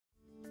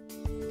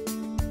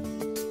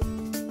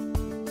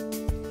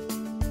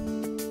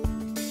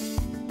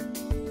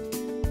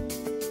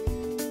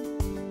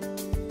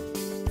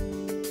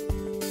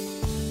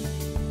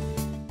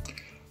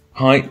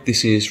Hi,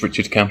 this is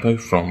Richard Campo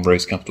from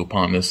Rose Capital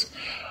Partners.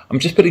 I'm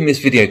just putting this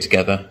video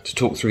together to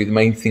talk through the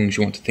main things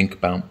you want to think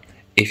about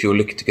if you're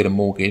looking to get a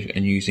mortgage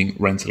and using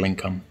rental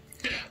income.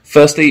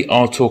 Firstly,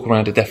 I'll talk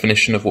around a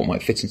definition of what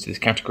might fit into this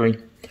category.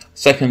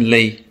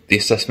 Secondly, the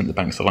assessment the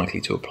banks are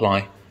likely to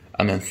apply.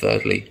 And then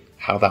thirdly,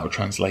 how that will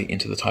translate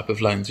into the type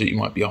of loans that you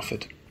might be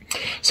offered.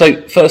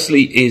 So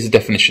firstly is a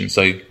definition,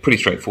 so pretty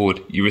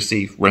straightforward. You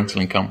receive rental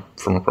income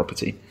from a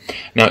property.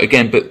 Now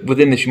again, but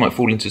within this you might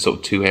fall into sort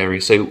of two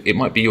areas. So it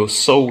might be your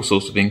sole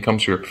source of income,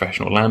 so you're a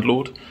professional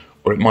landlord,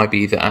 or it might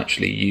be that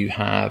actually you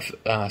have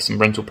some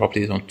rental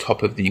properties on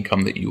top of the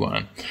income that you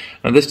earn.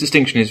 Now this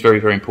distinction is very,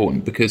 very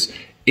important because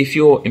if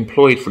you're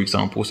employed, for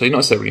example, so you're not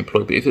necessarily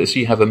employed, but if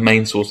you have a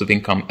main source of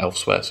income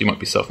elsewhere, so you might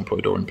be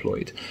self-employed or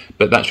employed,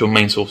 but that's your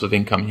main source of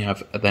income, you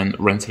have then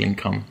rental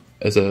income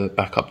as a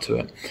backup to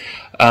it.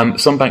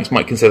 Some banks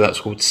might consider that's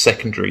called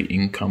secondary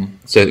income,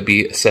 so it'd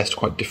be assessed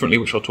quite differently,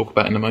 which I'll talk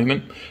about in a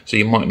moment. So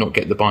you might not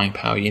get the buying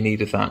power you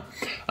need of that.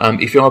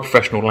 If you are a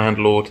professional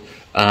landlord,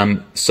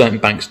 certain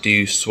banks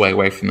do sway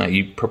away from that.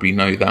 You probably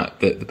know that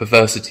the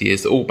perversity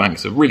is that all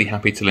banks are really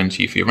happy to lend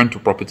to you for your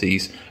rental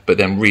properties, but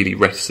then really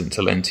reticent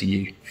to lend to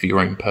you for your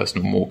own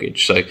personal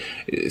mortgage. So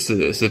it's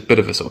a bit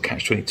of a sort of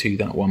catch-22,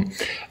 that one.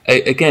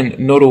 Again,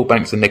 not all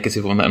banks are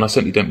negative on that, and I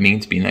certainly don't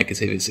mean to be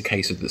negative. It's a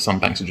case of that some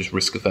banks are just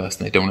risk averse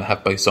and they don't want to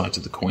have both sides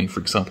of the coin. For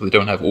example, they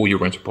don't have all your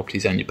rental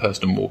properties and your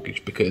personal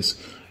mortgage because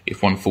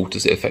if one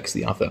falters, it affects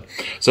the other.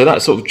 So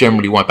that's sort of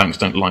generally why banks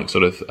don't like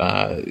sort of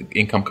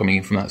income coming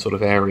in from that sort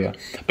of area.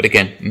 But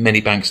again,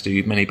 many banks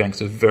do. Many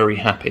banks are very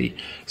happy.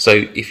 So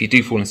if you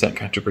do fall into that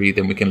category,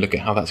 then we can look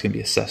at how that's going to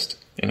be assessed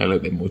in a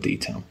little bit more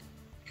detail.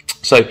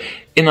 So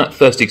in that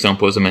first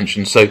example, as I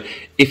mentioned, so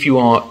if you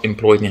are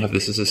employed and you have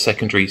this as a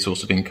secondary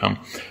source of income,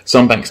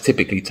 some banks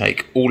typically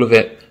take all of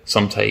it,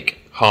 some take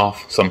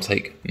half, some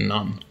take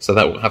none. So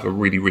that will have a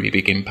really, really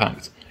big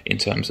impact in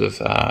terms of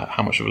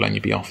how much of a loan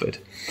you'd be offered.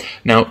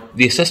 Now,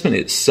 the assessment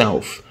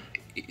itself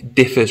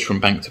differs from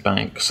bank to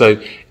bank.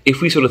 So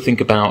if we sort of think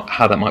about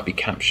how that might be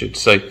captured,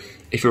 so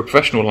if you're a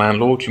professional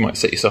landlord, you might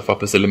set yourself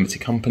up as a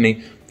limited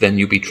company, then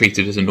you'll be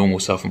treated as a normal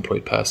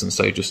self-employed person.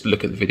 So just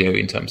look at the video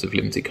in terms of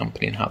limited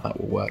company and how that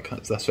will work.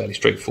 That's fairly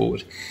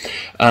straightforward.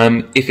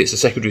 If it's a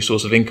secondary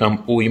source of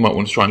income, or you might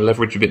want to try and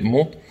leverage a bit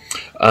more,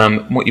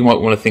 what you might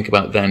want to think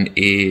about then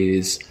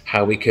is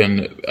how we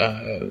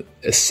can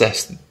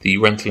assess the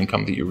rental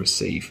income that you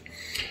receive.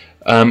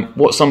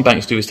 What some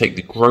banks do is take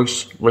the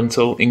gross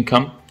rental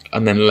income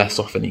and then less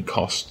off any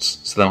costs.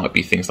 So there might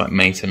be things like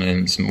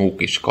maintenance,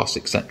 mortgage costs,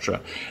 etc.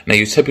 Now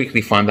you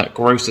typically find that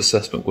gross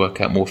assessment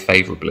work out more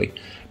favourably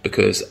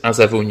because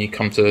as ever when you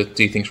come to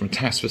do things from a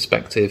tax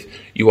perspective,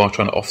 you are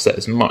trying to offset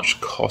as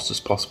much cost as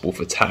possible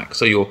for tax.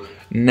 So your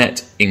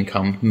net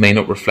income may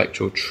not reflect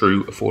your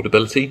true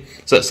affordability.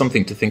 So that's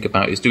something to think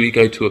about, is do we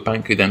go to a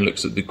bank who then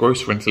looks at the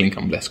gross rental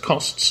income less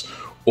costs,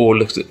 or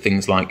looks at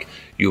things like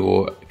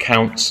your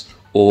accounts,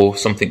 or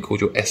something called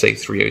your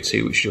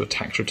SA302, which is your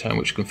tax return,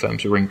 which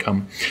confirms your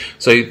income.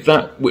 So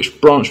that which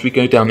branch we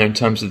go down there in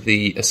terms of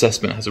the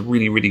assessment has a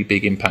really, really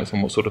big impact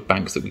on what sort of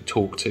banks that we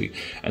talk to.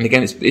 And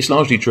again, it's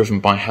largely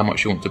driven by how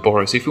much you want to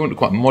borrow. So if you want a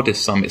quite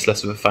modest sum, it's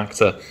less of a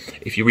factor.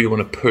 If you really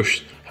want to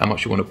push how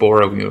much you want to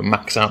borrow, when you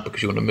max out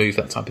because you want to move,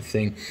 that type of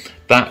thing,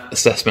 that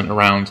assessment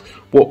around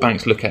what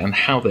banks look at and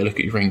how they look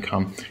at your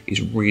income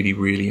is really,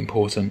 really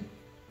important.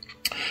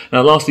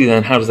 Now, lastly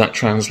then, how does that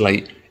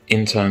translate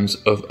in terms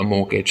of a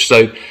mortgage?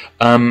 So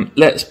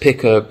let's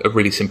pick a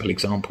really simple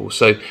example.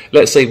 So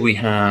let's say we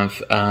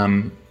have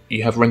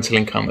you have rental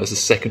income as a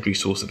secondary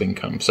source of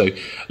income. So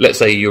let's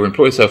say you're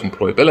employed,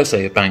 self-employed, but let's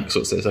say a bank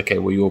sort of says, okay,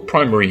 well, your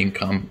primary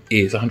income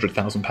is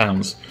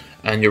 £100,000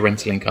 and your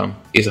rental income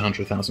is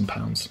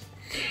 £100,000.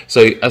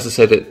 So as I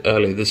said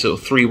earlier, there's sort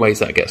of three ways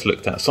that gets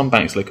looked at. Some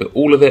banks look at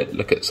all of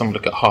it, some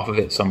look at half of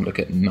it, some look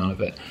at none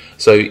of it.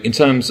 So in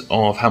terms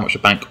of how much a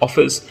bank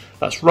offers,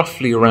 that's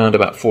roughly around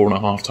about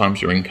 4.5 times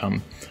your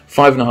income.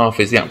 5.5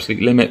 is the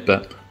absolute limit,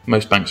 but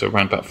most banks are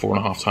around about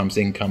 4.5 times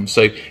the income.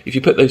 So if you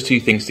put those two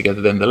things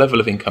together, then the level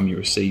of income you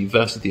receive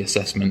versus the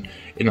assessment,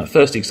 in that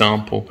first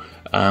example,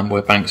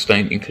 where banks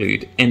don't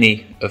include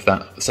any of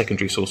that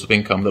secondary source of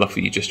income, they'll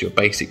offer you just your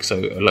basic, so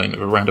a loan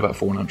of around about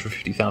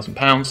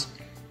 £450,000.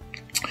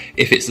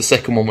 If it's the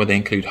second one where they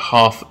include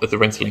half of the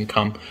rental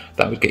income,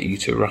 that would get you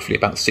to roughly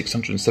about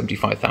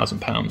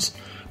 £675,000.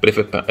 But if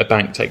a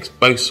bank takes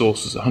both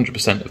sources,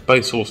 100% of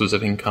both sources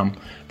of income,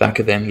 that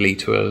could then lead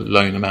to a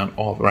loan amount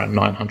of around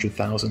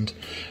 £900,000.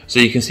 So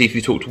you can see if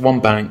you talk to one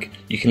bank,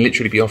 you can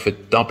literally be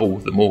offered double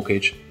the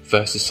mortgage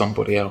versus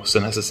somebody else.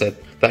 And as I said,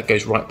 that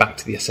goes right back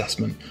to the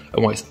assessment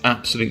and why it's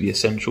absolutely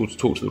essential to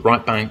talk to the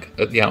right bank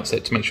at the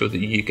outset to make sure that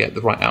you get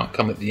the right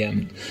outcome at the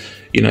end.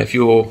 You know, if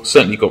you're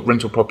certainly got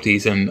rental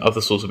properties and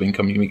other sources of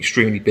income, you're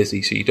extremely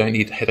busy, so you don't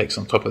need headaches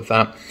on top of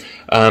that.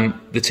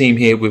 The team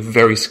here, we're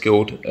very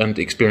skilled and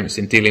experienced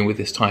in dealing with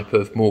this type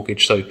of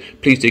mortgage, so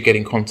please do get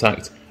in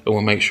contact and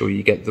we'll make sure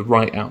you get the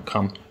right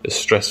outcome as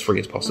stress-free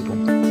as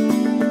possible.